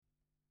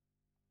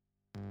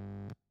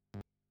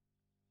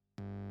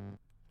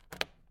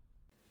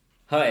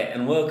Hi,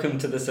 and welcome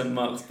to the St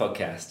Mark's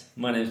podcast.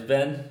 My name's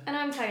Ben. And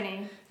I'm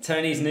Tony.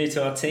 Tony's new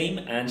to our team,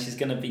 and she's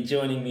going to be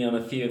joining me on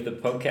a few of the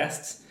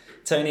podcasts.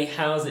 Tony,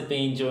 how's it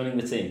been joining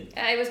the team?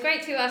 It was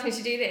great to ask me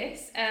to do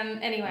this.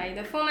 Anyway,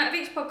 the format of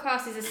each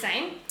podcast is the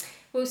same.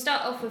 We'll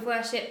start off with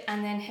worship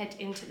and then head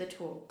into the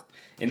talk.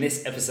 In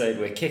this episode,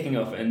 we're kicking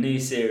off a new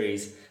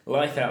series,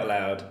 Life Out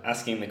Loud,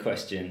 asking the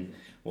question,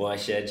 why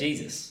share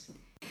Jesus?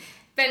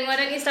 Ben, why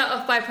don't you start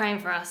off by praying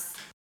for us?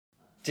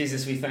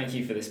 Jesus, we thank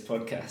you for this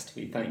podcast.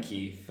 We thank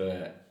you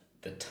for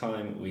the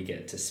time we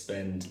get to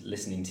spend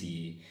listening to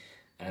you.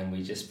 And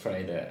we just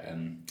pray that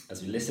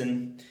as we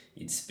listen,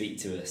 you'd speak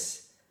to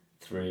us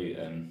through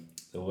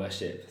the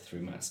worship,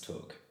 through Matt's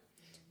talk.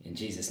 In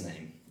Jesus'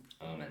 name,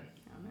 amen.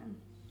 Amen.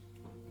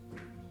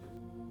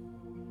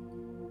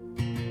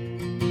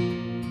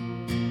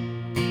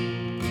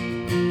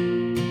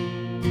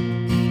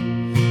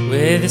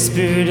 Where the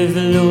Spirit of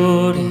the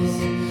Lord is,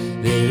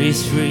 there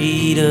is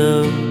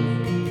freedom.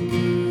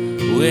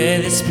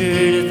 Where the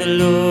Spirit of the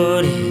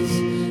Lord is,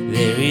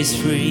 there is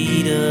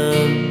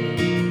freedom.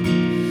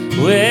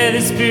 Where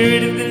the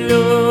Spirit of the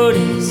Lord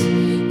is,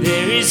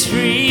 there is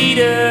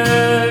freedom.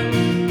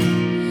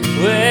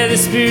 Where the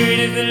Spirit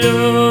of the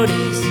Lord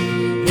is,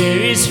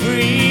 there is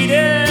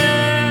freedom.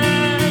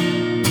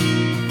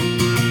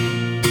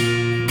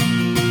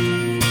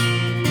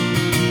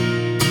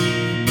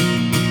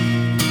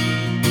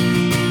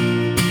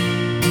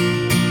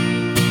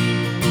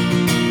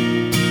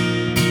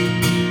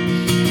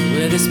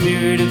 Where the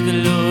Spirit of the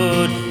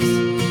Lord is,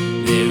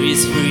 there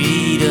is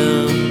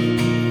freedom.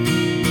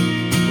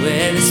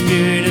 Where the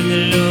Spirit of the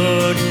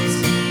Lord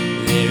is,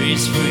 there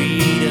is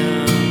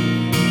freedom.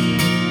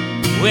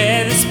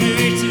 Where the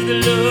Spirit of the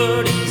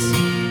Lord is,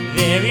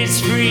 there is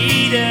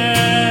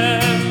freedom.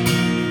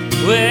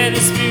 Where the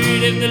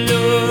Spirit of the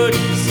Lord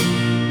is,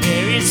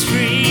 there is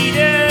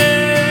freedom.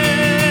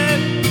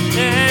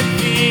 And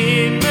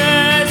we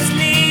must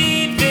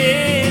leave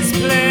this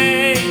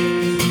place.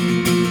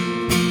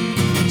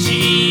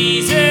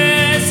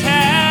 Jesus,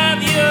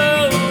 have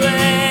your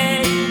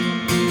way.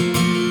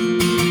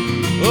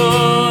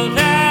 All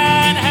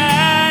that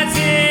has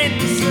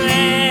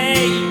enslaved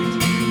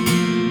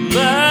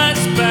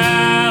must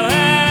bow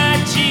at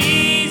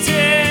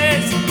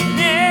Jesus'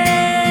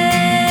 name.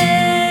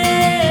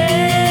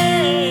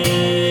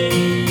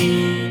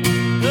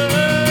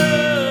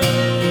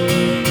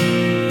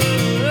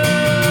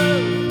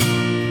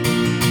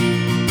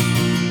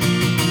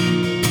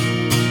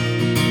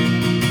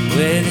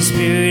 Where the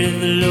Spirit of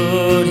the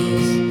Lord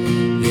is,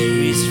 there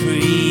is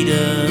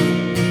freedom.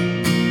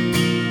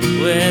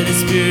 Where the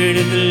Spirit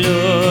of the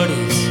Lord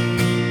is,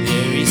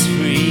 there is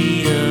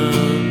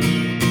freedom.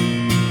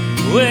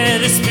 Where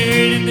the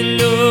Spirit of the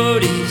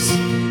Lord is,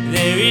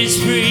 there is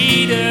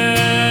freedom.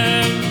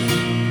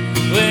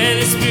 Where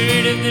the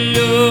Spirit of the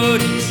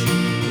Lord is,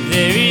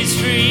 there is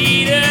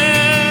freedom.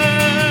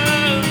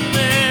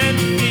 And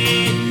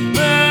we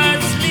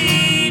must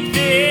leave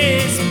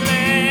this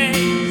place.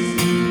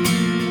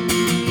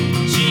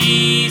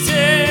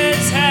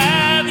 Jesus,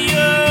 have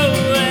your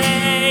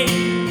way.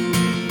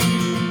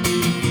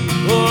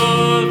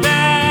 All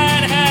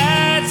that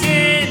has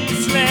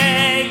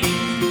enslaved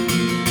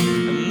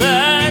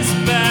must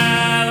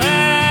bow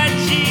at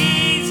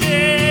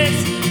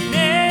Jesus'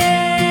 name.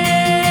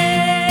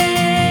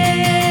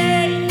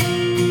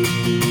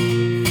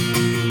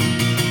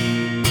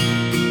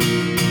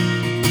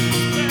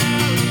 Bow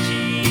at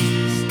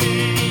Jesus'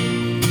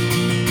 name.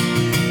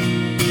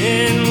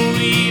 And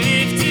we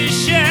lift a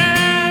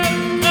shout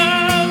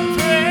of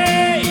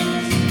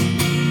praise.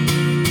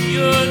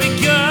 You're the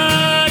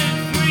God of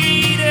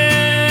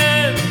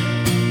freedom,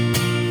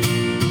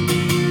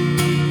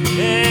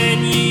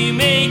 and you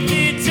make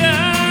the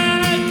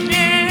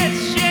darkness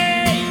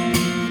shake.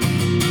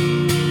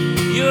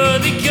 You're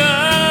the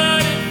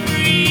God of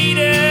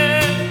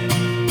freedom.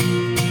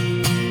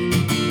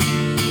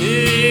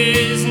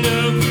 There's no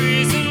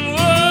prison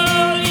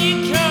wall you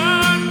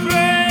can't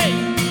break.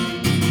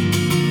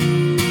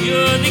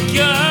 You're the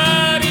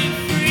God of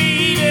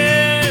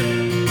freedom.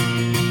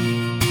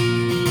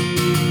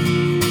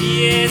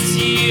 Yes,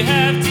 you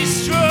have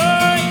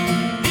destroyed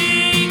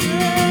the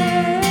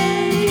grave.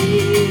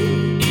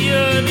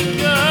 You're the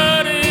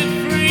God of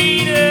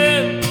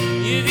freedom.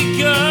 You're the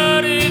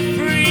God of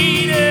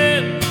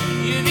freedom.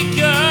 You're the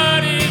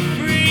God of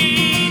freedom.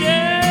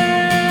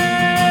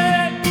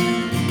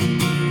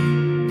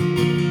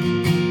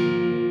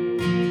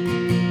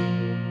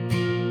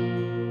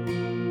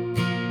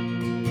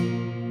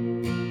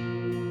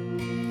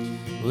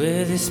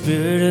 Where the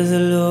Spirit of the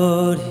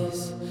Lord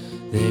is,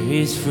 there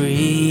is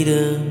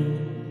freedom.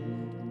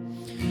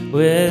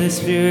 Where the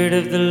Spirit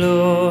of the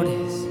Lord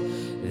is,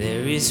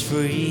 there is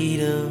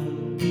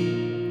freedom.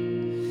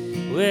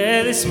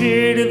 Where the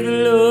Spirit of the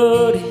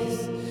Lord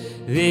is,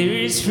 there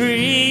is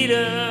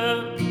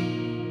freedom.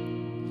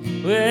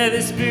 Where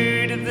the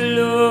Spirit of the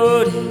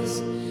Lord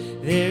is,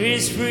 there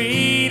is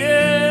freedom.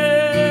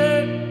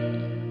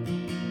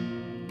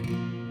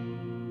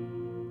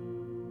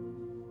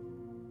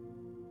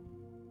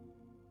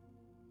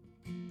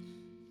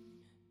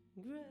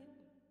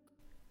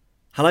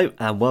 Hello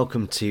and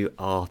welcome to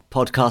our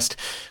podcast.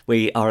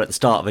 We are at the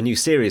start of a new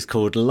series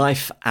called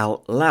Life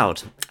Out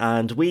Loud,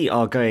 and we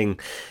are going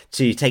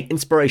to take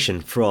inspiration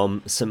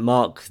from St.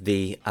 Mark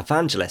the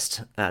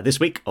Evangelist.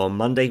 This week on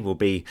Monday will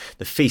be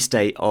the feast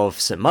day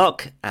of St.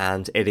 Mark,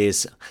 and it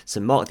is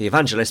St. Mark the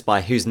Evangelist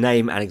by whose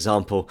name and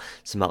example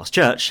St. Mark's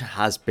Church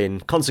has been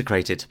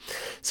consecrated.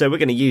 So we're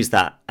going to use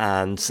that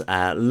and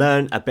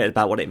learn a bit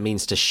about what it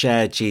means to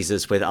share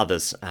Jesus with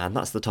others, and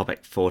that's the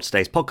topic for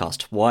today's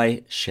podcast.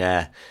 Why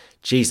share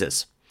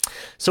Jesus?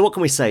 So what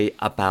can we say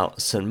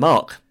about St.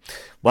 Mark?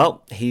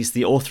 Well, he's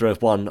the author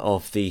of one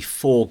of the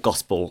 4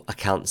 gospel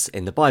accounts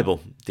in the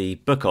Bible, the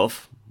book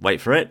of,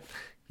 wait for it,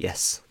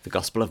 yes, the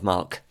Gospel of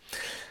Mark.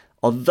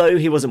 Although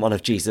he wasn't one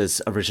of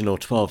Jesus' original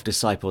 12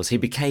 disciples, he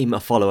became a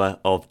follower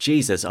of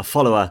Jesus, a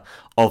follower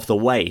of the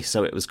way,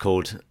 so it was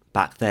called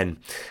back then.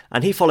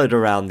 And he followed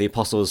around the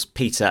apostles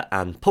Peter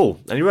and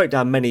Paul, and he wrote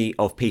down many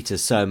of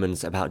Peter's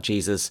sermons about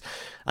Jesus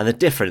and the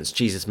difference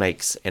Jesus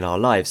makes in our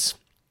lives.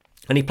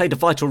 And he played a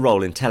vital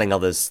role in telling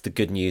others the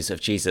good news of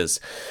Jesus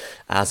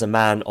as a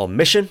man on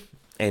mission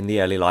in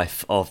the early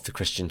life of the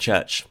Christian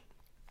church.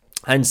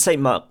 And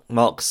St.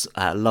 Mark's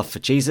love for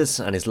Jesus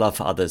and his love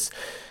for others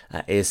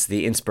is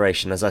the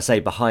inspiration, as I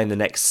say, behind the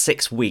next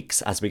 6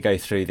 weeks as we go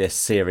through this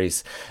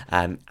series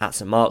at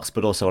St. Mark's,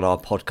 but also on our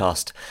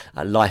podcast,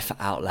 Life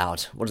Out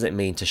Loud. What does it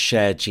mean to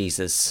share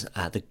Jesus,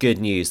 the good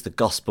news, the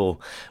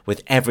gospel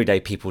with everyday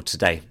people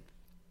today?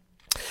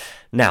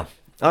 Now,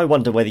 I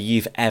wonder whether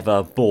you've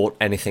ever bought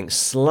anything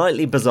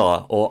slightly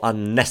bizarre or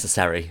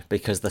unnecessary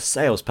because the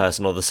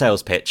salesperson or the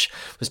sales pitch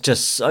was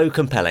just so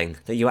compelling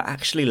that you were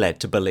actually led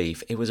to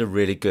believe it was a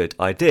really good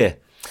idea.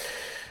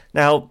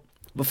 Now,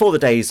 before the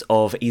days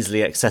of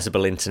easily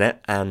accessible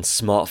internet and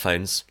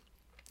smartphones,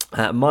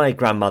 my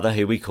grandmother,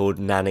 who we called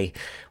Nanny,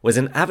 was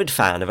an avid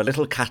fan of a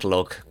little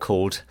catalogue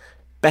called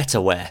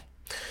Betterware.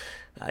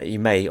 You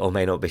may or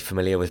may not be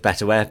familiar with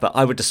Betterware, but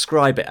I would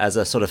describe it as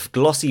a sort of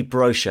glossy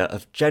brochure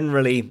of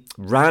generally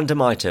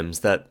random items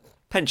that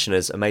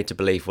pensioners are made to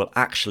believe will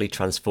actually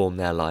transform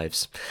their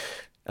lives.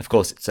 Of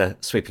course, it's a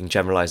sweeping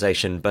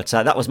generalisation, but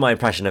that was my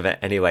impression of it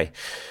anyway.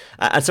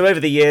 And so over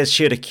the years,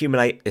 she would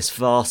accumulate this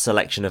vast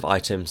selection of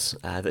items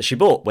that she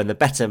bought when the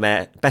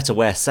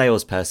Betterware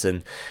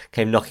salesperson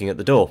came knocking at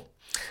the door.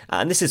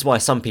 And this is why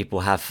some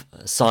people have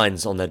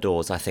signs on their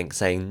doors, I think,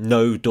 saying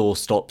no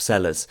doorstop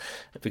sellers,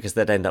 because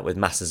they'd end up with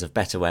masses of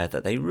Betterware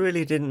that they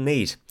really didn't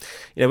need.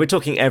 You know, we're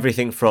talking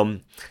everything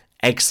from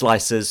egg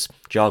slicers,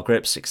 jar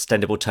grips,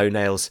 extendable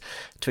toenails,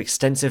 to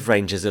extensive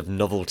ranges of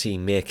novelty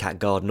meerkat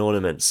garden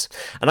ornaments.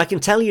 And I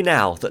can tell you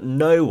now that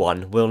no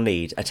one will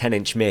need a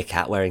 10-inch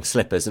meerkat wearing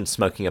slippers and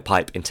smoking a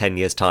pipe in 10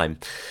 years' time.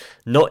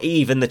 Not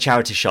even the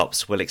charity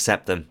shops will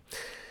accept them.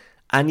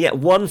 And yet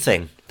one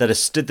thing that has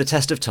stood the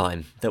test of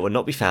time that will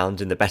not be found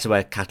in the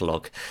Betterware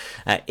catalogue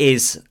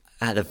is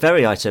the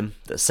very item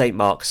that St.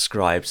 Mark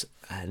scribed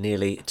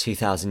nearly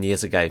 2,000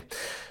 years ago.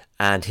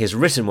 And his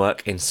written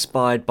work,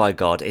 inspired by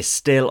God, is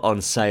still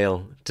on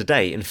sale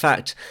today. In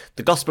fact,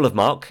 the Gospel of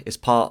Mark is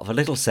part of a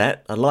little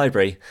set, a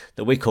library,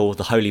 that we call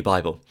the Holy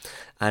Bible.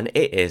 And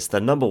it is the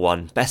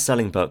 #1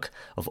 best-selling book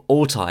of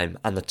all time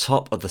and the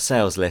top of the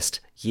sales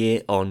list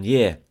year on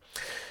year.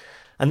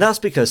 And that's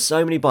because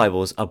so many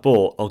Bibles are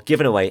bought or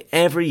given away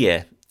every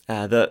year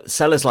that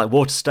sellers like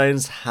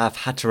Waterstones have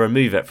had to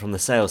remove it from the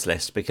sales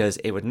list because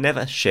it would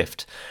never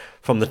shift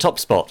from the top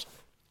spot.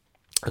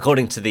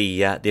 According to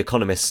the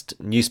Economist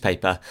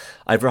newspaper,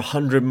 over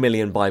 100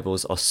 million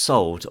Bibles are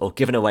sold or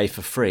given away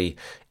for free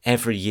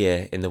every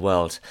year in the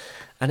world,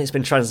 and it's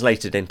been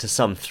translated into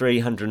some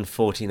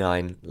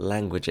 349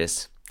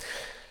 languages.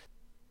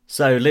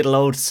 So little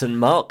old St.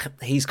 Mark,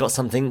 he's got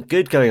something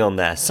good going on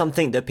there,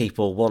 something that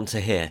people want to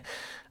hear.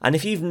 And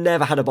if you've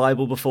never had a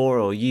Bible before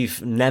or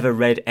you've never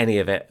read any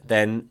of it,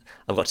 then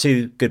I've got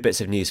 2 good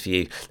bits of news for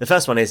you. The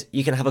first one is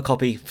you can have a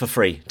copy for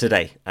free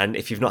today. And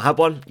if you've not had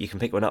one, you can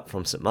pick one up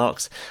from St.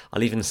 Mark's.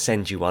 I'll even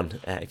send you one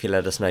if you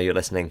let us know you're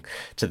listening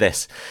to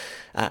this.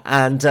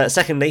 And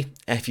secondly,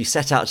 if you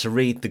set out to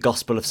read the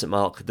Gospel of St.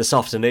 Mark this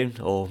afternoon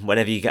or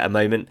whenever you get a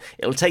moment,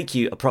 it'll take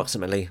you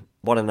approximately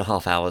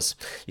 1.5 hours.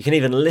 You can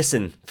even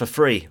listen for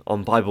free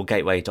on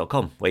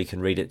BibleGateway.com, where you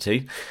can read it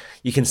too.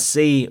 You can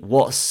see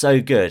what's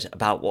so good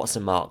about what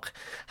St. Mark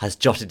has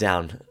jotted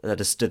down that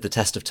has stood the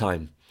test of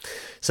time.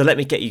 So let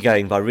me get you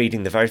going by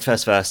reading the very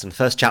first verse and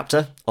first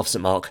chapter of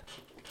St. Mark,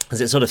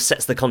 as it sort of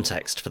sets the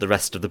context for the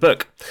rest of the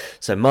book.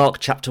 So Mark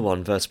chapter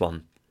 1, verse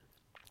 1.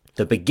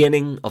 The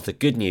beginning of the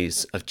good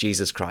news of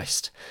Jesus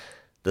Christ,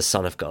 the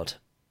Son of God.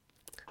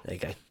 There you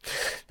go.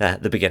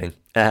 The beginning.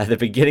 The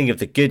beginning of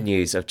the good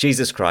news of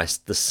Jesus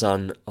Christ, the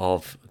Son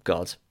of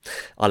God.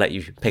 I'll let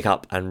you pick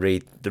up and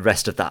read the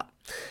rest of that.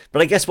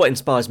 But I guess what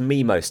inspires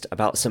me most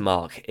about St.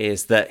 Mark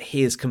is that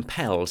he is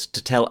compelled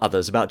to tell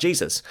others about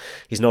Jesus.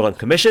 He's not on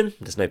commission,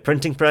 there's no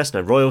printing press,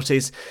 no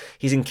royalties.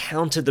 He's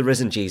encountered the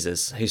risen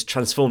Jesus who's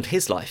transformed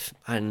his life,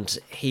 and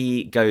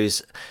he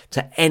goes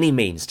to any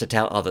means to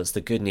tell others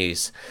the good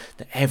news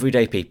that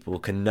everyday people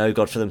can know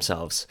God for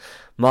themselves.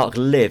 Mark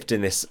lived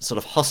in this sort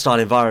of hostile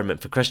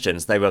environment for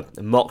Christians. They were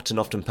mocked and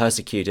often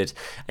persecuted,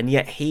 and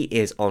yet he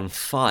is on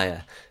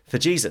fire for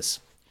Jesus.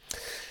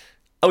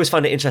 I always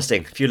find it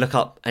interesting, if you look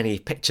up any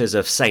pictures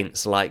of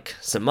saints like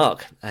St.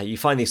 Mark, you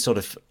find these sort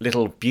of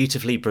little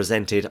beautifully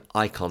presented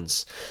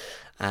icons.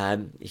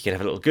 You can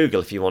have a little Google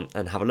if you want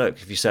and have a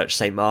look. If you search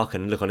St. Mark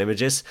and look on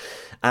images.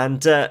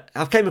 And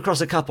I've came across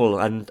a couple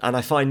and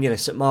I find,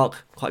 St.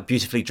 Mark quite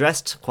beautifully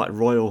dressed, quite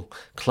royal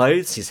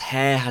clothes. His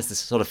hair has this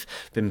sort of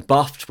been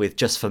buffed with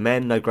just for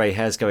men, no grey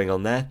hairs going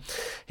on there.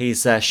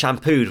 He's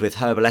shampooed with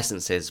herbal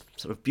essences,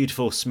 sort of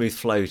beautiful smooth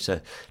flow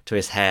to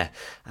his hair.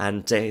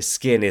 And his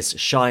skin is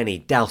shiny,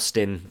 doused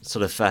in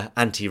sort of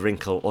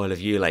anti-wrinkle oil of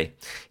Ulay.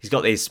 He's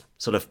got these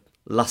sort of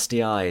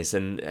lusty eyes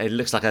and it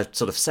looks like a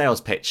sort of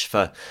sales pitch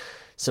for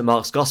St.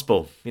 Mark's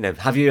Gospel.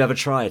 Have you ever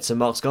tried St.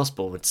 Mark's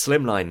Gospel? It's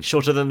slimline,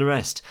 shorter than the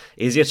rest,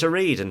 easier to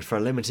read, and for a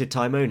limited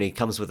time only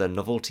comes with a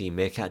novelty,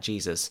 Meerkat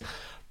Jesus.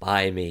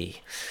 Buy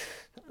me.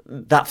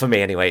 That, for me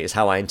anyway, is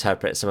how I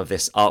interpret some of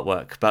this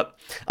artwork. But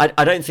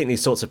I don't think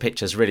these sorts of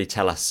pictures really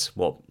tell us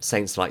what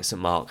saints like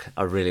St. Mark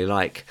are really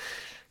like.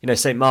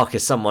 St. Mark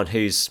is someone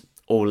who's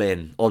all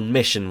in, on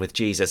mission with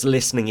Jesus,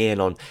 listening in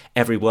on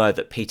every word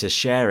that Peter's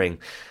sharing,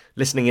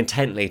 listening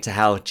intently to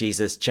how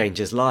Jesus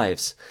changes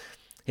lives.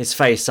 His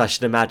face, I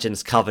should imagine,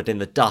 is covered in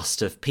the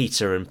dust of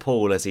Peter and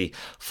Paul as he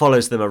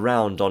follows them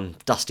around on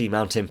dusty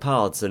mountain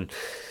paths, and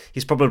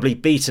he's probably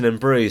beaten and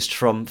bruised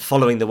from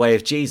following the way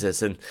of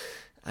Jesus, and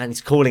he's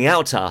calling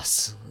out to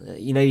us.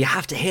 You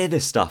have to hear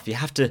this stuff. You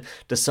have to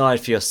decide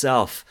for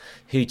yourself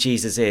who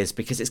Jesus is,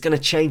 because it's going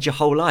to change your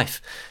whole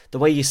life, the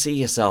way you see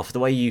yourself, the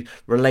way you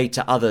relate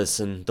to others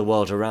and the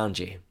world around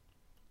you.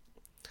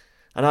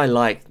 And I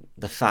like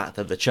the fact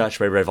that the church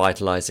we're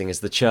revitalising is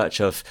the church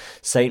of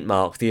St.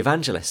 Mark the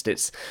Evangelist.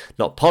 It's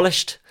not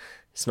polished,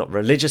 it's not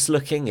religious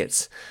looking,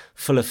 it's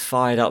full of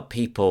fired up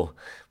people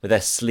with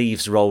their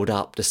sleeves rolled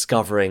up,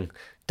 discovering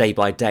day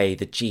by day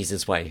the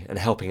Jesus way and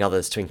helping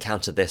others to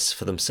encounter this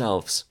for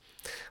themselves.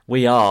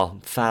 We are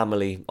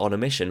family on a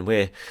mission,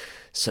 we're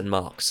St.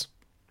 Mark's.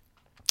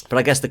 But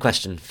I guess the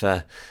question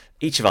for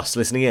each of us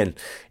listening in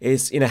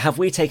is, have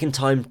we taken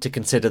time to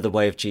consider the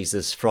way of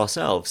Jesus for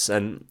ourselves?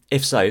 And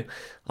if so,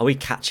 are we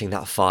catching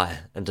that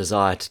fire and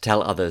desire to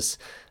tell others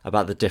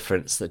about the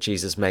difference that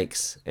Jesus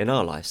makes in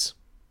our lives?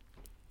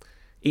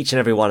 Each and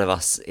every one of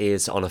us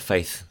is on a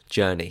faith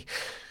journey.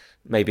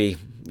 Maybe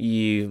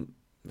you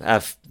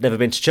have never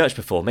been to church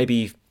before. Maybe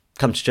you've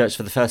come to church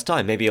for the first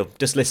time. Maybe you're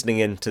just listening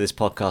in to this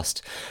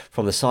podcast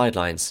from the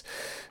sidelines.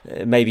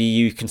 Maybe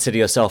you consider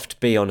yourself to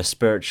be on a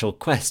spiritual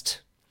quest.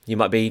 You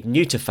might be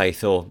new to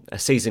faith or a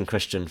seasoned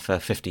Christian for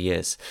 50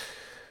 years.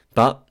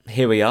 But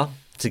here we are,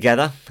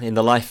 together in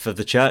the life of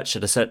the church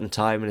at a certain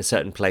time in a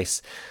certain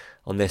place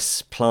on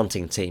this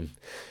planting team.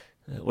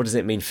 What does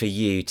it mean for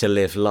you to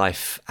live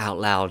life out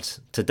loud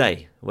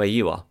today, where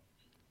you are?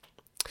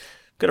 I'm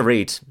going to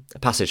read a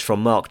passage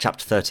from Mark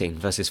chapter 13,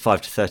 verses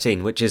 5 to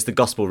 13, which is the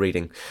gospel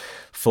reading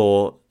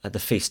for the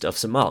Feast of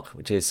St. Mark,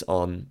 which is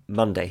on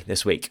Monday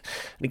this week.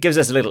 And it gives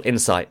us a little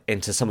insight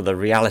into some of the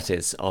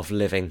realities of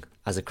living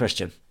as a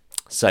Christian.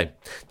 So,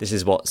 this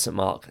is what St.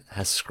 Mark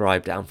has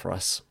scribed down for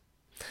us.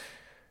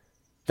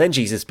 Then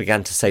Jesus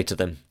began to say to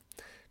them,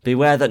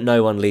 "Beware that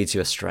no one leads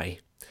you astray.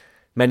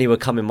 Many will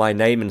come in my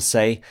name and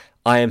say,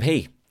 'I am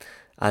he,'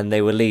 and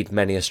they will lead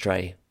many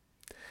astray.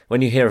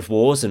 When you hear of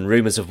wars and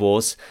rumours of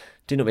wars,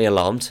 do not be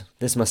alarmed.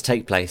 This must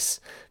take place,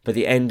 but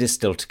the end is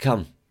still to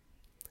come.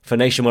 For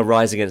nation will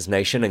rise against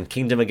nation and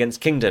kingdom against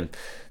kingdom.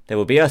 There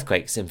will be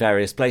earthquakes in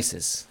various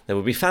places. There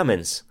will be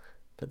famines,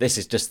 but this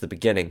is just the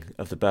beginning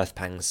of the birth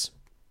pangs.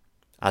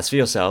 As for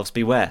yourselves,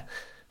 beware,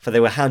 for they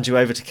will hand you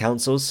over to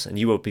councils, and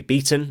you will be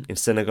beaten in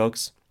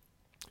synagogues.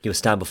 You will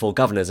stand before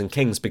governors and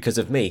kings because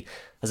of me,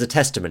 as a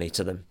testimony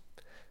to them.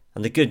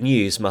 And the good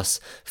news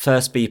must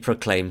first be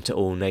proclaimed to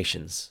all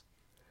nations.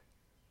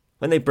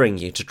 When they bring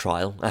you to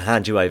trial and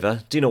hand you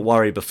over, do not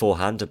worry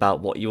beforehand about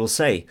what you will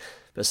say,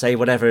 but say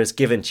whatever is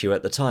given to you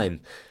at the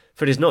time,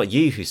 for it is not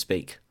you who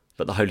speak,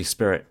 but the Holy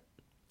Spirit.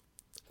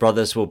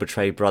 Brothers will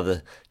betray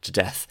brother to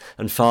death,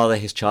 and father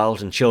his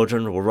child, and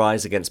children will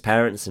rise against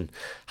parents and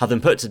have them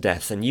put to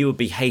death, and you will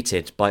be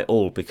hated by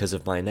all because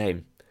of my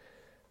name.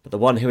 But the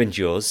one who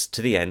endures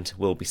to the end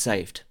will be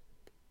saved."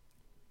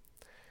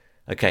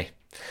 Okay,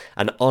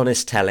 an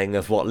honest telling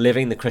of what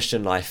living the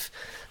Christian life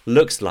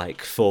looks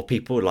like for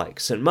people like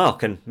St.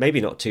 Mark, and maybe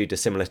not too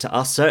dissimilar to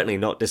us, certainly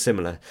not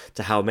dissimilar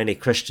to how many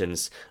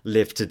Christians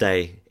live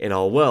today in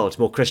our world.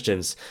 More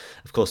Christians,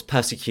 of course,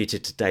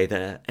 persecuted today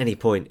than at any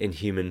point in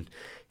human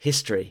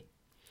history.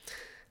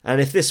 And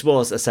if this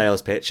was a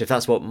sales pitch, if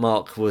that's what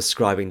Mark was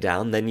scribing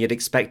down, then you'd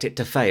expect it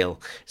to fail.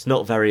 It's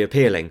not very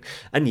appealing.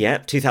 And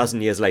yet,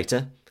 2,000 years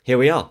later, here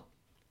we are.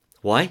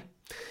 Why?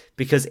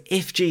 Because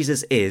if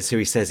Jesus is who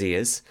he says he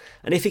is,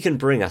 and if he can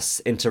bring us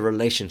into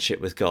relationship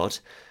with God,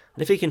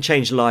 and if he can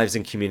change lives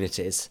and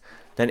communities,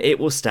 then it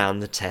will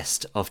stand the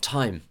test of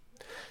time.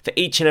 For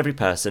each and every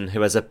person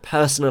who has a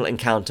personal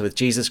encounter with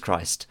Jesus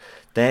Christ,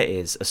 there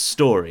is a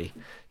story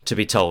to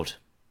be told.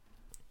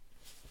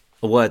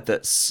 A word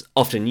that's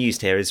often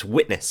used here is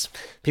witness.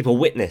 People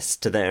witness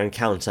to their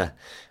encounter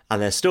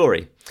and their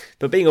story.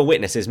 But being a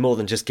witness is more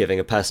than just giving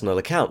a personal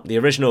account. The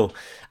original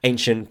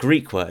ancient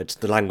Greek word,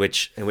 the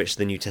language in which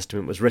the New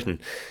Testament was written,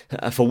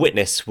 for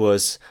witness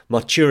was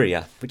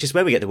martyria, which is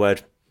where we get the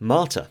word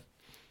martyr.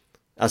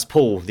 As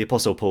Paul, the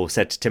Apostle Paul,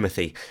 said to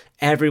Timothy,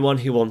 everyone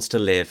who wants to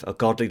live a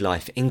godly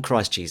life in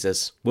Christ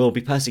Jesus will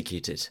be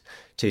persecuted,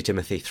 2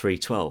 Timothy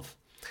 3:12.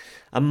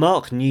 And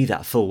Mark knew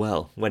that full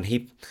well when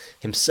he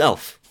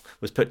himself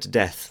was put to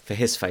death for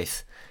his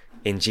faith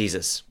in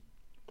Jesus.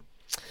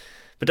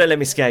 But don't let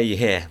me scare you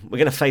here. We're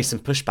going to face some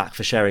pushback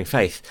for sharing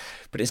faith,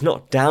 but it's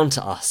not down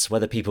to us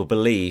whether people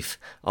believe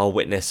our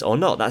witness or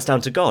not. That's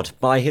down to God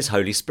by his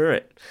Holy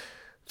Spirit.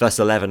 Verse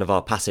 11 of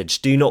our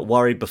passage, do not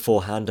worry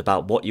beforehand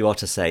about what you are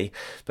to say,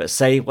 but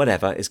say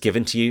whatever is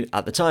given to you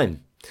at the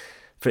time.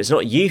 For it's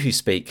not you who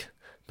speak,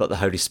 but the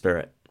Holy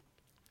Spirit.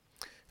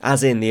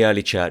 As in the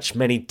early church,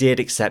 many did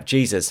accept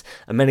Jesus,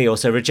 and many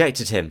also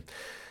rejected him.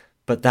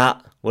 But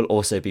that will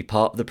also be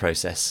part of the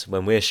process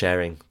when we're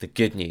sharing the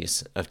good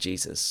news of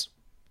Jesus.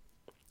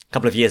 A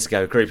couple of years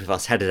ago, a group of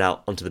us headed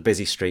out onto the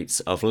busy streets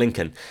of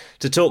Lincoln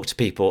to talk to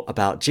people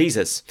about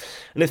Jesus.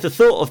 And if the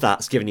thought of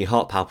that's given you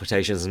heart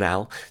palpitations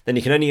now, then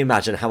you can only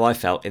imagine how I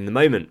felt in the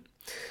moment.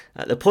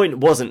 The point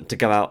wasn't to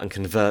go out and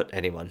convert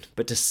anyone,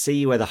 but to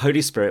see where the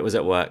Holy Spirit was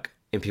at work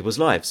in people's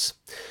lives.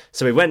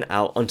 So we went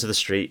out onto the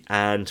street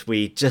and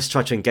we just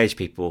tried to engage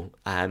people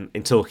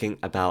in talking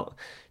about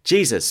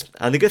Jesus.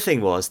 And the good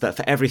thing was that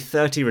for every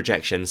 30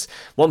 rejections,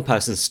 one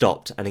person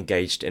stopped and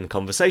engaged in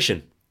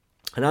conversation.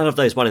 And out of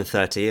those 1 in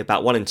 30,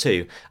 about 1 in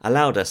 2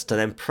 allowed us to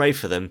then pray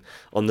for them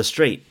on the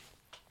street.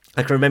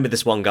 I can remember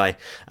this one guy,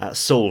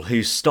 Saul,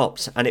 who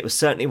stopped, and it was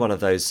certainly one of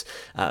those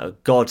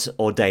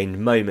God-ordained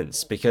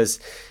moments because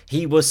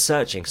he was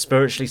searching,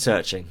 spiritually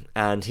searching,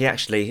 and he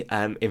actually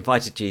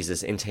invited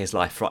Jesus into his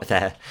life right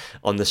there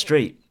on the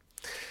street.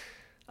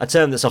 A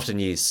term that's often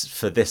used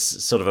for this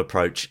sort of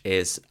approach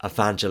is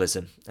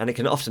evangelism, and it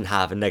can often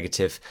have a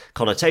negative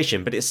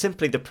connotation, but it's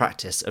simply the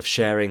practice of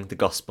sharing the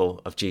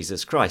gospel of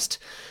Jesus Christ.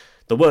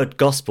 The word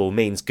gospel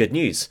means good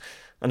news,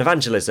 and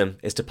evangelism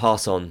is to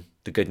pass on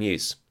the good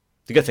news.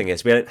 The good thing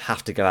is we don't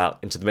have to go out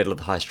into the middle of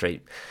the high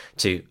street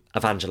to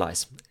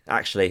evangelise.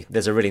 Actually,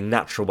 there's a really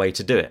natural way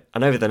to do it.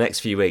 And over the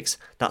next few weeks,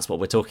 that's what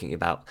we're talking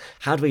about.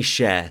 How do we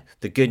share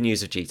the good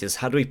news of Jesus?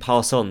 How do we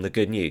pass on the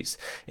good news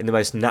in the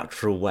most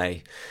natural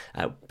way,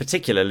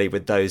 particularly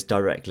with those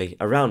directly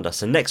around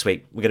us? And next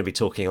week, we're going to be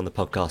talking on the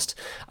podcast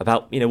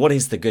about, what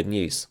is the good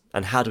news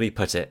and how do we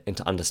put it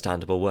into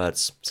understandable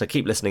words? So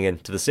keep listening in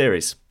to the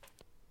series.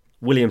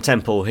 William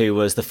Temple, who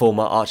was the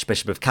former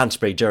Archbishop of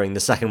Canterbury during the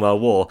Second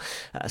World War,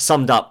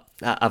 summed up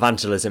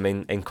evangelism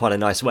in quite a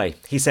nice way.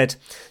 He said,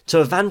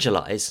 to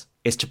evangelise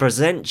is to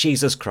present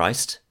Jesus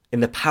Christ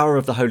in the power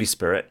of the Holy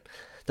Spirit,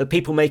 that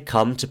people may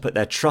come to put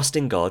their trust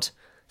in God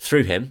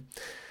through him,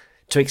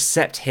 to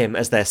accept him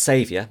as their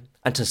saviour,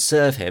 and to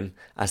serve him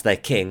as their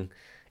king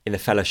in the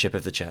fellowship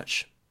of the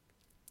church.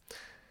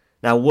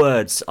 Now,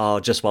 words are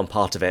just one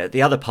part of it.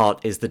 The other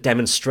part is the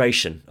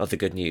demonstration of the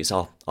good news,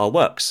 our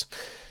works.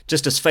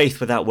 Just as faith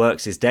without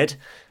works is dead,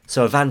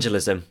 so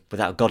evangelism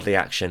without godly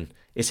action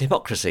is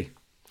hypocrisy.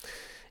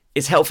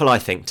 It's helpful, I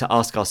think, to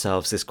ask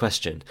ourselves this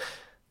question.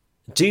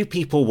 Do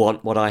people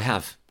want what I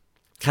have?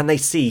 Can they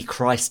see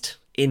Christ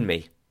in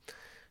me?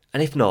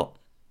 And if not,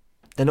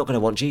 they're not going to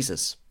want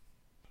Jesus.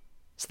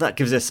 So that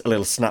gives us a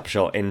little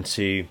snapshot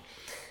into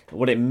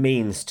what it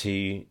means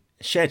to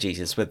share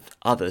Jesus with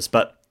others.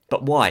 But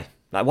why?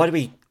 Why do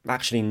we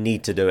actually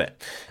need to do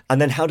it? And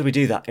then how do we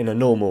do that in a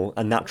normal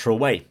and natural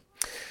way?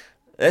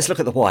 Let's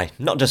look at the why,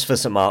 not just for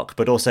St. Mark,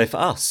 but also for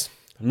us.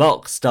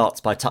 Mark starts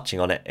by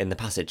touching on it in the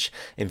passage.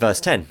 In verse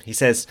 10, he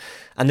says,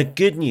 and the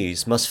good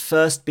news must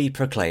first be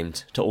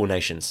proclaimed to all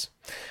nations.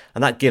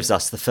 And that gives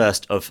us the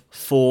first of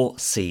 4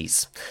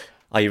 C's.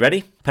 Are you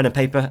ready? Pen and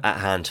paper at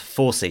hand.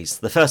 4 C's.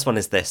 The first one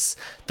is this,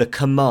 the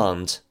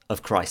command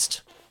of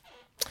Christ.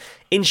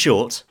 In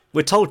short,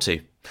 we're told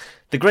to.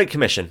 The Great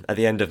Commission at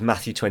the end of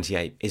Matthew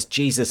 28 is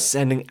Jesus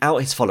sending out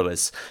his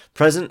followers,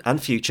 present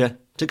and future,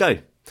 to go.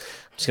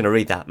 I'm just going to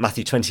read that,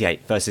 Matthew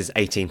 28, verses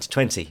 18 to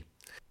 20.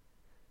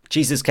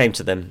 Jesus came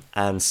to them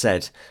and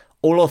said,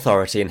 all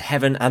authority in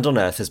heaven and on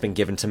earth has been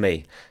given to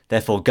me.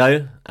 Therefore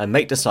go and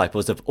make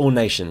disciples of all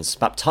nations,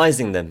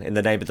 baptizing them in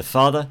the name of the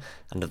Father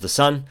and of the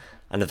Son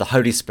and of the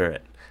Holy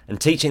Spirit, and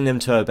teaching them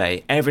to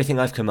obey everything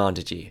I've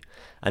commanded you.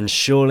 And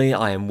surely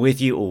I am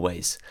with you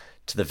always,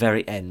 to the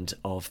very end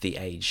of the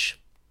age.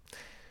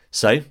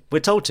 So we're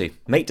told to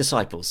make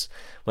disciples,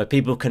 where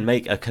people can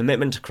make a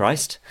commitment to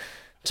Christ,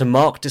 to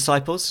mark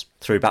disciples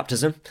through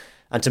baptism,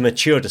 and to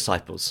mature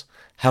disciples,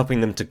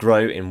 helping them to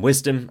grow in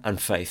wisdom and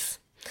faith.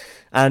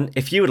 And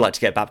if you would like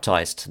to get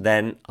baptised,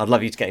 then I'd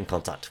love you to get in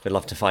contact. We'd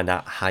love to find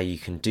out how you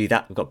can do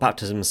that. We've got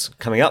baptisms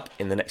coming up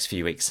in the next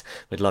few weeks.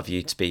 We'd love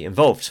you to be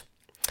involved.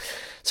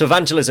 So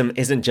evangelism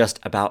isn't just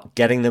about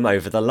getting them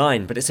over the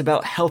line, but it's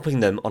about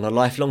helping them on a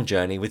lifelong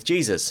journey with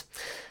Jesus.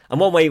 And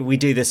one way we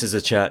do this as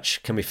a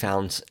church can be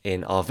found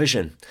in our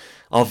vision.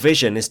 Our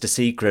vision is to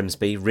see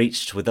Grimsby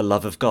reached with the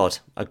love of God,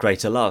 a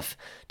greater love,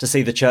 to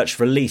see the church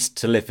released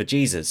to live for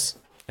Jesus,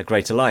 a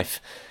greater life,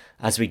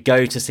 as we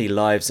go to see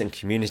lives and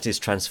communities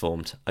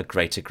transformed, a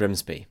greater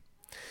Grimsby.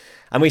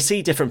 And we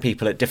see different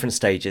people at different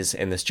stages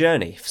in this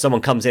journey. If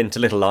someone comes into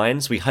Little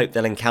Lions, we hope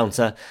they'll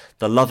encounter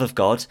the love of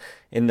God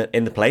in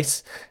the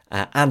place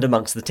and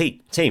amongst the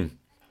team.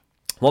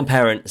 One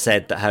parent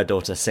said that her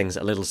daughter sings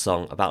a little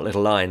song about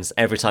Little Lions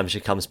every time she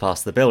comes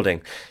past the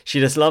building. She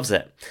just loves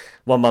it.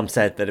 One mum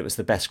said that it was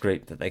the best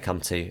group that they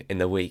come to in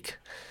the week.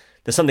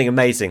 There's something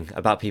amazing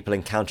about people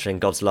encountering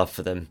God's love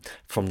for them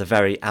from the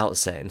very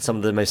outset in some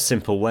of the most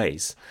simple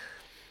ways.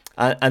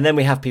 And then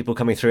we have people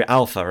coming through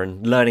Alpha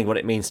and learning what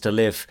it means to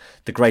live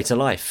the greater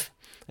life.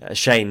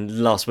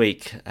 Shane, last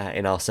week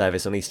in our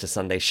service on Easter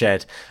Sunday,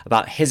 shared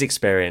about his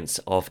experience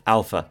of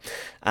Alpha.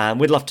 And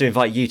we'd love to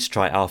invite you to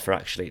try Alpha,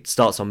 actually. It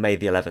starts on May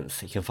the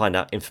 11th. You can find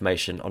out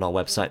information on our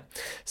website,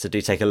 so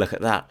do take a look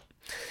at that.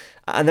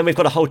 And then we've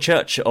got a whole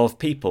church of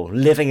people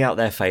living out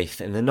their faith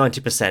in the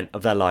 90%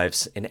 of their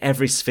lives in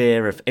every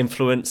sphere of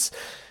influence,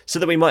 so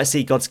that we might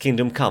see God's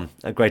kingdom come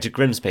at Greater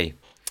Grimsby.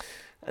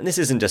 And this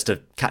isn't just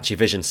a catchy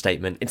vision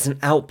statement, it's an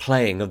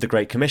outplaying of the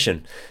Great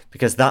Commission,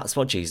 because that's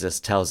what Jesus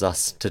tells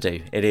us to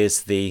do. It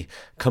is the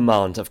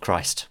command of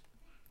Christ.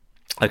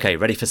 Okay,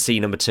 ready for C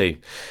number 2,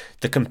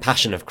 the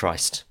compassion of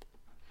Christ.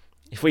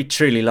 If we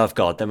truly love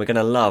God, then we're going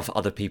to love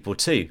other people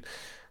too.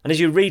 And as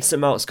you read St.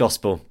 Mark's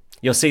Gospel,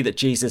 you'll see that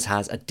Jesus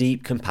has a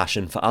deep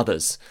compassion for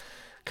others.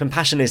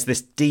 Compassion is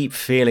this deep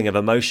feeling of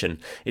emotion.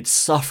 It's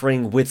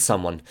suffering with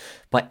someone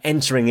by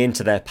entering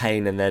into their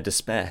pain and their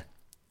despair.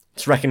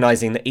 It's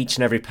recognising that each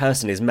and every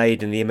person is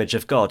made in the image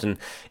of God and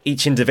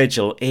each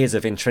individual is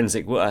of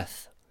intrinsic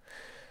worth.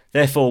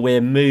 Therefore,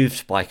 we're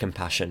moved by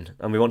compassion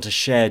and we want to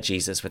share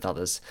Jesus with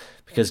others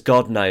because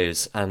God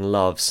knows and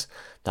loves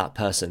that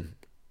person.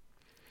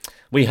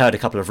 We heard a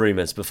couple of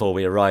rumours before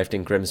we arrived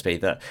in Grimsby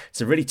that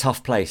it's a really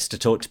tough place to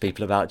talk to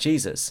people about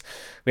Jesus.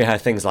 We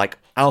heard things like,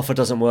 Alpha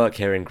doesn't work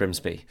here in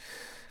Grimsby.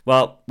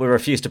 Well, we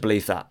refuse to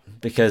believe that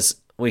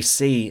because we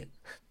see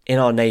in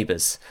our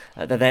neighbours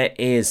that there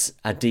is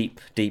a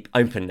deep, deep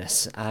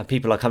openness.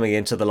 People are coming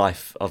into the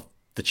life of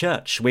the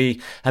church.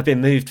 We have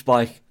been moved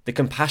by the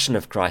compassion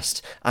of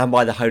Christ and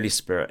by the Holy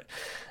Spirit.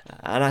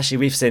 And actually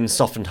we've seen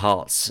softened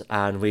hearts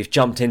and we've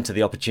jumped into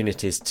the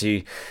opportunities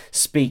to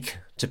speak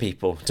to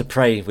people, to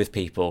pray with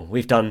people.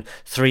 We've done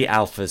 3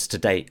 alphas to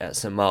date at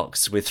St.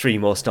 Mark's with 3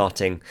 more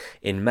starting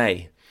in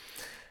May.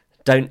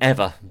 Don't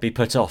ever be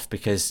put off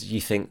because you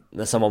think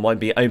that someone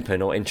won't be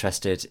open or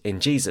interested in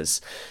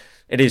Jesus.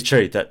 It is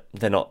true that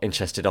they're not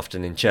interested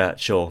often in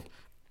church or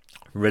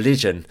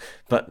religion,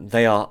 but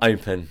they are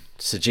open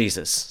to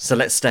Jesus. So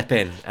let's step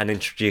in and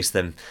introduce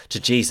them to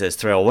Jesus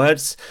through our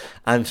words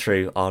and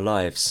through our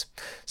lives.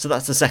 So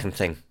that's the second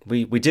thing.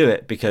 We do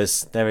it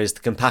because there is the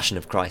compassion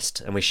of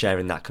Christ and we share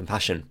in that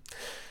compassion.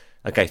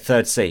 Okay,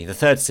 third C. The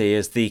third C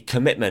is the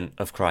commitment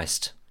of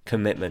Christ.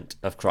 Commitment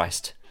of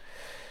Christ.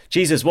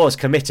 Jesus was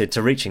committed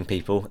to reaching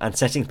people and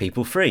setting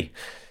people free.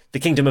 The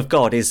kingdom of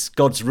God is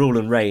God's rule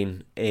and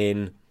reign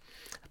in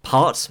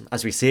part,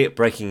 as we see it,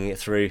 breaking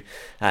through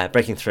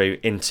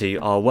into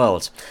our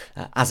world,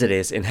 as it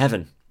is in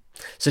heaven.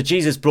 So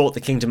Jesus brought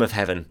the kingdom of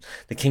heaven,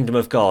 the kingdom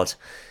of God,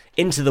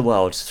 into the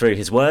world through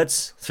his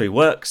words, through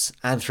works,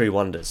 and through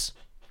wonders.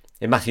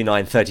 In Matthew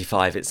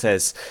 9:35 it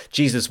says,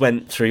 Jesus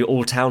went through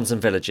all towns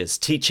and villages,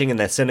 teaching in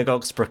their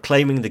synagogues,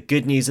 proclaiming the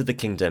good news of the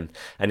kingdom,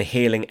 and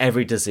healing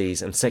every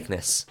disease and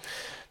sickness.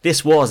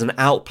 This was an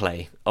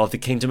outplay of the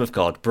kingdom of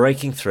God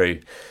breaking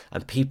through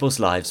and people's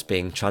lives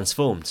being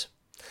transformed.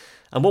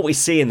 And what we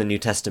see in the New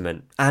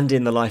Testament and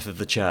in the life of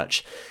the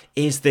church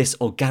is this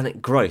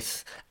organic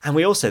growth. And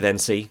we also then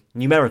see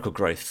numerical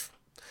growth.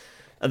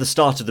 At the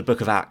start of the book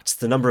of Acts,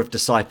 the number of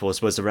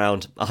disciples was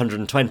around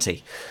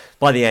 120.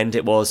 By the end,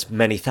 it was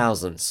many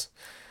thousands.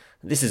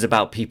 This is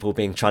about people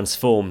being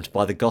transformed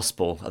by the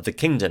gospel of the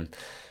kingdom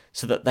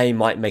so that they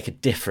might make a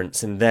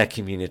difference in their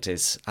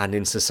communities and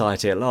in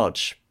society at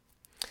large.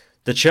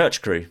 The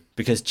church grew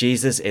because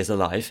Jesus is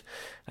alive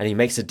and he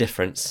makes a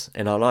difference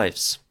in our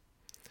lives.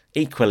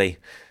 Equally,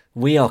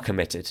 we are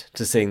committed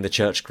to seeing the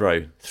church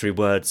grow through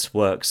words,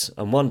 works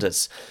and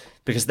wonders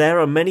because there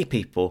are many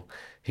people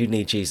who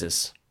need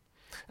Jesus.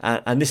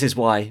 And this is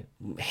why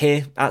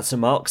here at St.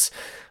 Mark's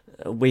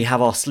we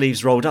have our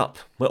sleeves rolled up.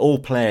 We're all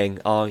playing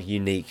our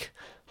unique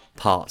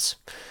part.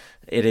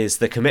 It is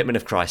the commitment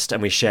of Christ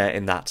and we share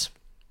in that.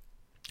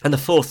 And the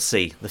fourth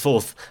C, the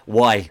fourth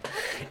Y,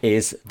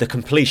 is the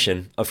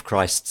completion of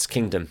Christ's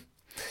kingdom.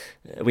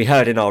 We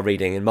heard in our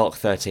reading in Mark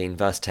 13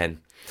 verse 10,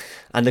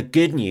 and the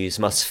good news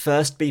must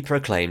first be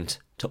proclaimed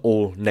to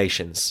all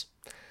nations.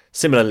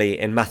 Similarly,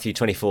 in Matthew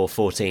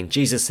 24:14,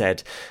 Jesus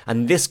said,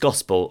 "And this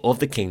gospel of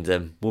the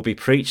kingdom will be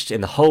preached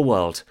in the whole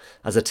world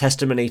as a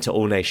testimony to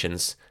all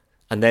nations,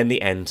 and then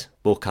the end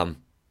will come."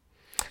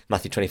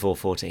 Matthew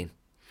 24:14.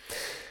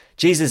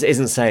 Jesus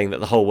isn't saying that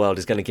the whole world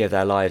is going to give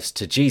their lives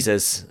to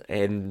Jesus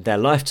in their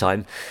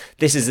lifetime.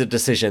 This is a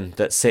decision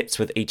that sits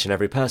with each and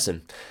every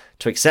person,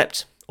 to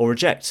accept or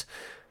reject.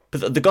 But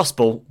that the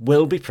gospel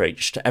will be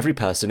preached to every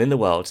person in the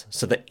world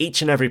so that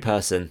each and every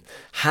person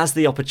has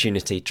the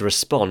opportunity to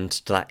respond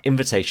to that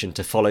invitation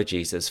to follow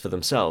Jesus for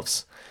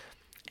themselves.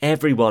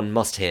 Everyone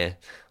must hear,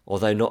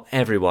 although not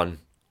everyone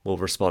will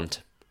respond.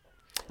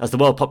 As the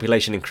world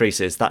population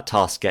increases, that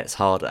task gets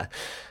harder.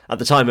 At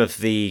the time of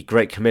the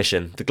Great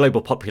Commission, the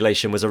global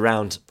population was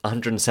around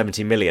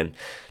 170 million.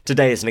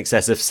 Today it's in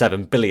excess of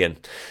 7 billion.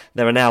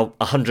 There are now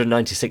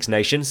 196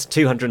 nations,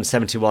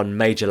 271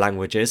 major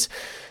languages,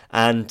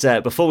 and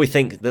before we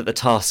think that the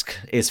task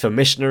is for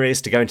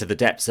missionaries to go into the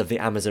depths of the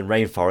Amazon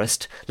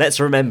rainforest, let's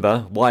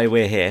remember why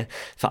we're here,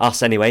 for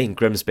us anyway, in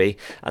Grimsby,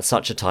 at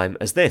such a time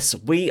as this.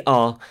 We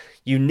are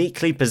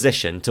uniquely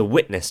positioned to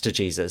witness to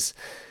Jesus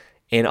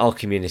in our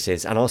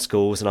communities and our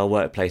schools and our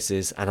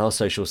workplaces and our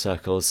social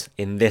circles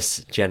in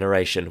this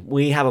generation.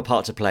 We have a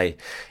part to play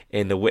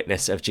in the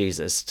witness of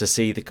Jesus to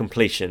see the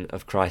completion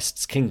of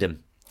Christ's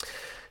kingdom.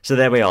 So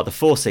there we are, the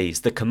 4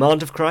 C's: the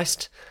command of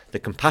Christ, the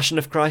compassion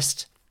of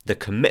Christ, the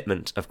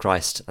commitment of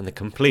Christ, and the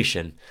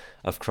completion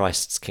of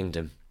Christ's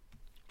kingdom.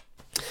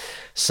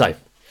 So,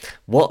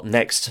 what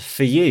next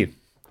for you?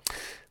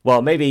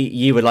 Well, maybe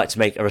you would like to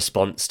make a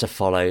response to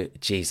follow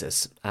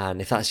Jesus. And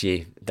if that's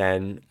you,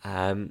 then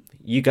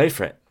you go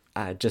for it.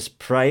 Just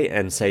pray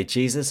and say,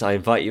 "Jesus, I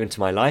invite you into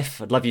my life."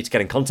 I'd love you to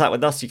get in contact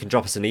with us. You can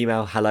drop us an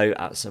email,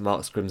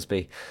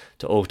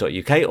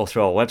 hello@stmarksgrimsby.org.uk, or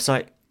through our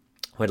website.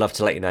 We'd love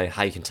to let you know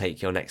how you can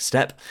take your next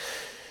step.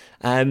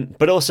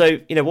 But also,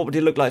 what would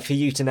it look like for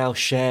you to now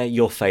share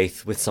your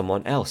faith with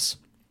someone else?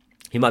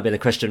 You might have been a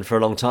Christian for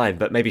a long time,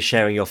 but maybe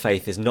sharing your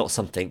faith is not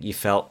something you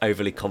felt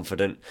overly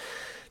confident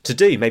to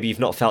do. Maybe you've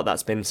not felt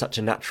that's been such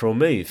a natural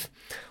move.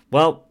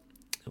 Well,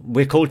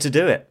 we're called to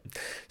do it.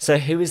 So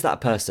who is that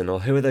person,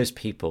 or who are those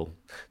people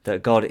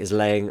that God is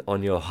laying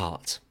on your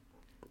heart?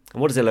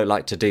 And what does it look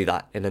like to do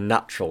that in a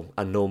natural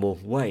and normal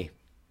way?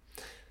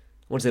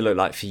 What does it look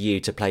like for you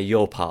to play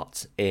your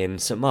part in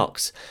St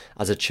Mark's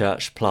as a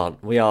church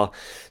plant? We are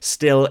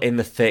still in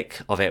the thick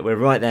of it. We're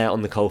right there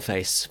on the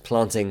coalface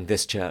planting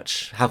this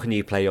church. How can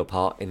you play your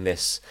part in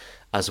this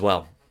as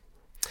well?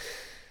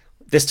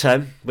 This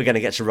term, we're going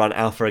to get to run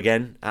Alpha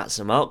again at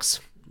St Mark's.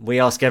 We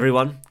ask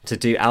everyone to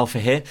do Alpha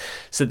here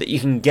so that you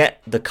can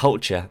get the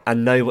culture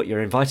and know what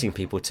you're inviting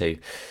people to.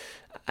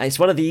 It's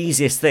one of the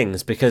easiest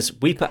things because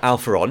we put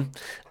Alpha on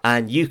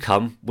and you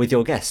come with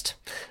your guest.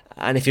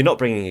 And if you're not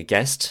bringing a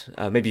guest,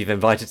 maybe you've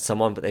invited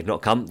someone but they've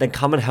not come, then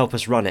come and help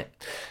us run it.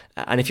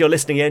 And if you're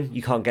listening in,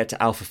 you can't get to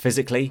Alpha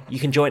physically, you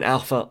can join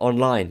Alpha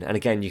online. And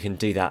again, you can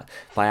do that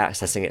by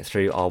accessing it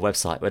through our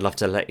website. We'd love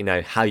to let you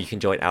know how you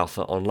can join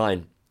Alpha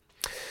online.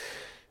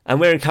 And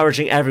we're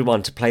encouraging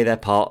everyone to play their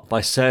part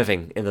by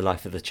serving in the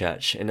life of the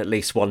church in at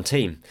least one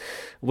team.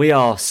 We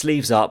are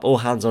sleeves up, all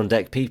hands on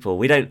deck people.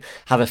 We don't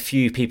have a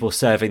few people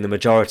serving the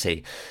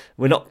majority.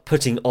 We're not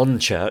putting on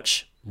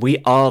church, we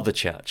are the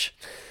church.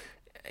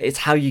 It's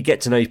how you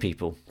get to know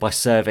people, by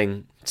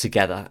serving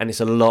together, and it's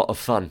a lot of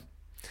fun.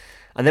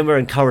 And then we're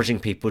encouraging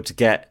people to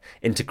get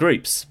into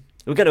groups.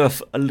 We're going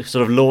to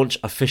sort of launch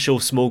official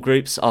small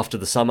groups after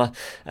the summer,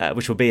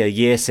 which will be a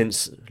year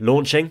since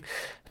launching.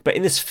 But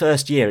in this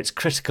first year, it's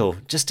critical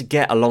just to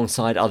get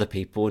alongside other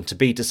people and to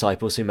be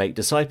disciples who make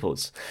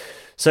disciples.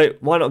 So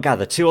why not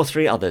gather 2 or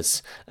 3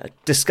 others,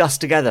 discuss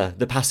together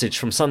the passage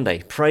from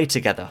Sunday, pray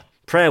together,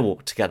 prayer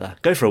walk together,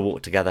 go for a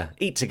walk together,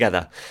 eat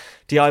together,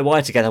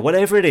 DIY together,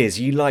 whatever it is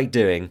you like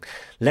doing,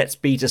 let's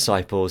be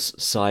disciples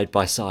side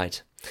by side.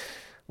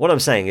 What I'm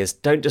saying is,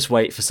 don't just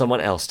wait for someone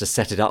else to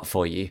set it up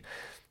for you.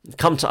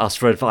 Come to us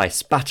for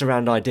advice, bat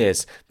around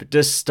ideas, but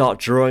just start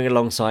drawing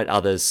alongside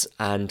others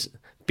and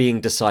being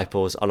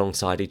disciples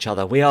alongside each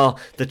other. We are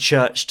the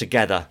church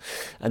together,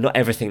 and not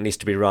everything needs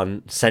to be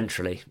run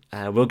centrally.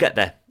 We'll get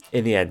there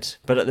in the end,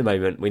 but at the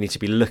moment we need to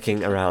be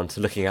looking around,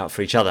 looking out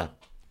for each other.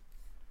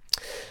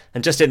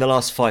 And just in the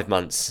last 5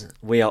 months,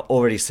 we are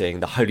already seeing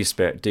the Holy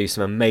Spirit do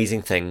some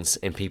amazing things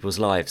in people's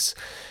lives.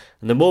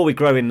 And the more we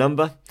grow in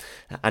number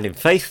and in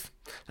faith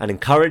and in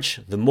courage,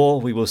 the more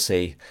we will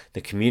see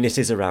the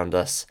communities around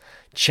us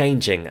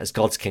changing as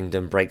God's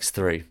kingdom breaks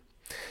through.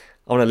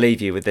 I want to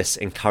leave you with this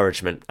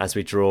encouragement as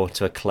we draw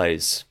to a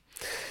close.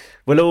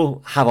 We'll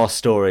all have our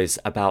stories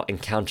about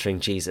encountering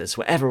Jesus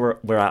wherever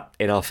we're at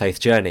in our faith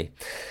journey.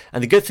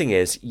 And the good thing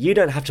is, you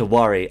don't have to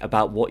worry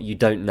about what you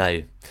don't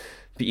know,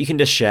 but you can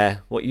just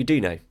share what you do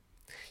know.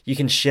 You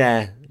can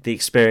share the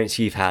experience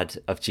you've had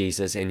of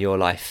Jesus in your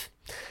life.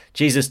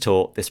 Jesus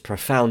taught this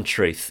profound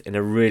truth in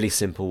a really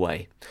simple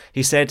way.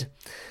 He said,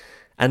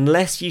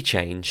 "Unless you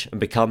change and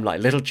become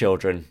like little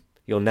children,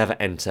 you'll never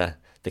enter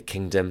the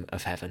kingdom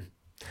of heaven."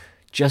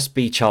 Just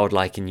be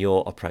childlike in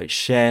your approach.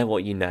 Share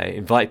what you know.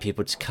 Invite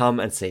people to come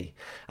and see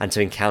and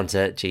to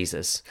encounter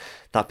Jesus.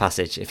 That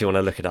passage, if you want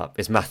to look it up,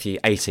 is Matthew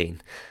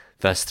 18,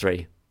 verse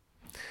 3.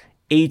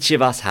 Each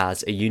of us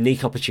has a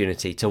unique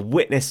opportunity to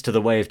witness to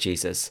the way of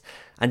Jesus,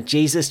 and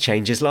Jesus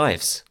changes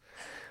lives.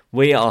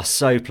 We are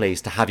so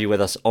pleased to have you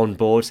with us on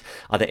board,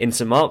 either in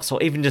St Mark's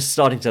or even just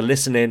starting to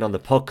listen in on the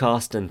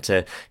podcast and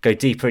to go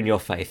deeper in your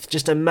faith.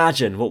 Just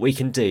imagine what we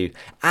can do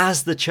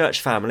as the church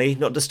family,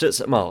 not just at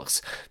St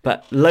Mark's,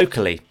 but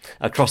locally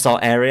across our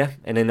area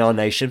and in our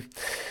nation,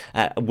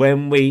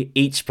 when we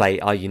each play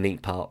our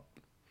unique part.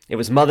 It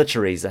was Mother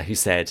Teresa who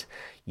said,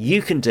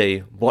 "You can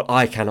do what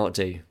I cannot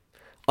do.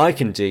 I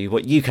can do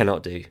what you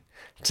cannot do.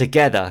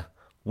 Together,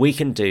 we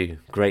can do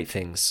great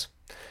things.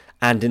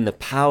 And in the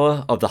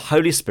power of the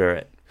Holy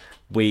Spirit,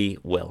 we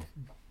will."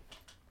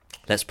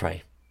 Let's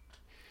pray.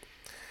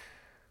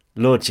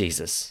 Lord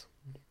Jesus,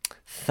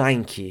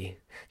 thank you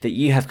that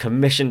you have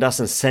commissioned us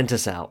and sent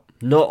us out,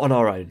 not on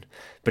our own,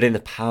 but in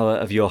the power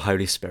of your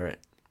Holy Spirit.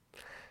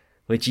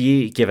 Would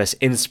you give us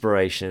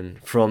inspiration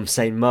from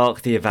St.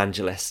 Mark the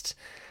Evangelist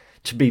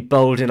to be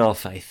bold in our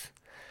faith,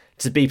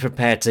 to be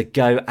prepared to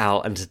go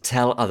out and to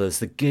tell others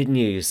the good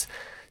news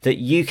that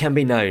you can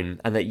be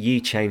known and that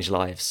you change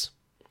lives.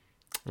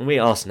 And we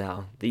ask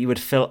now that you would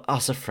fill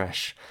us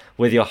afresh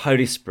with your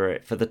Holy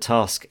Spirit for the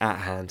task at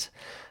hand,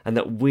 and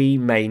that we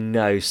may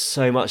know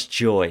so much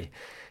joy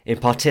in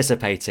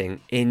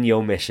participating in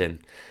your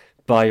mission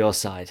by your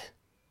side.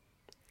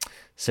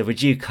 So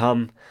would you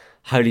come,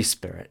 Holy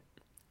Spirit,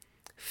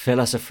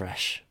 fill us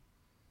afresh.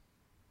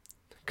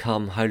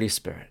 Come, Holy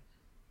Spirit.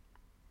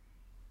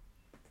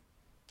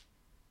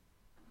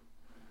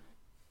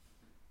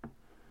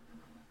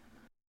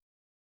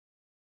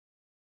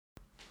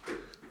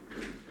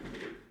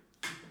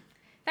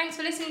 Thanks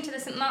for listening to the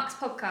St Mark's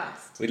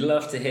podcast. We'd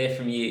love to hear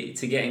from you.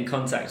 To get in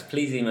contact,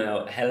 please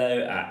email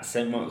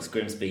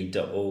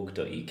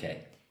hello@stmarksgrimsby.org.uk.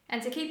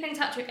 And to keep in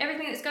touch with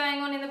everything that's going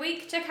on in the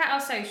week, check out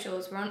our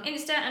socials. We're on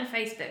Insta and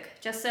Facebook.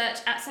 Just search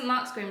at St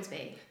Mark's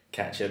Grimsby.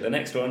 Catch you at the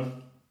next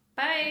one.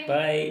 Bye.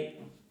 Bye.